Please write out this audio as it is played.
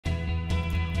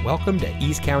Welcome to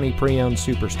East County Pre-Owned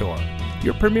Superstore,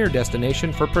 your premier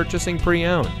destination for purchasing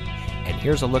pre-owned. And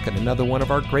here's a look at another one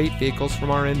of our great vehicles from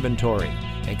our inventory.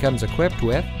 It comes equipped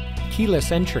with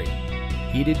keyless entry,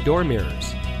 heated door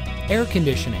mirrors, air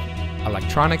conditioning,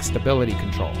 electronic stability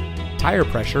control, tire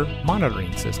pressure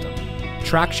monitoring system,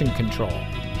 traction control,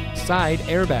 side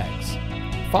airbags,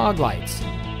 fog lights,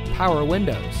 power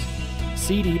windows,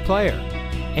 CD player,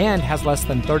 and has less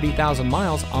than 30,000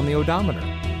 miles on the odometer.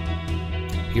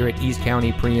 Here at East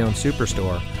County Pre-Owned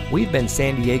Superstore, we've been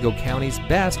San Diego County's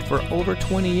best for over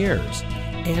 20 years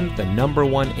and the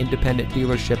 #1 independent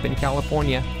dealership in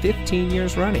California 15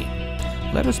 years running.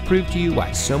 Let us prove to you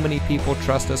why so many people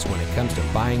trust us when it comes to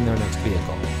buying their next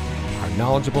vehicle. Our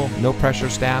knowledgeable, no-pressure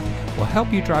staff will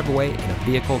help you drive away in a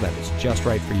vehicle that is just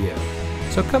right for you.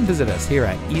 So come visit us here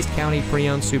at East County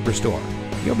Pre-Owned Superstore.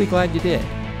 You'll be glad you did.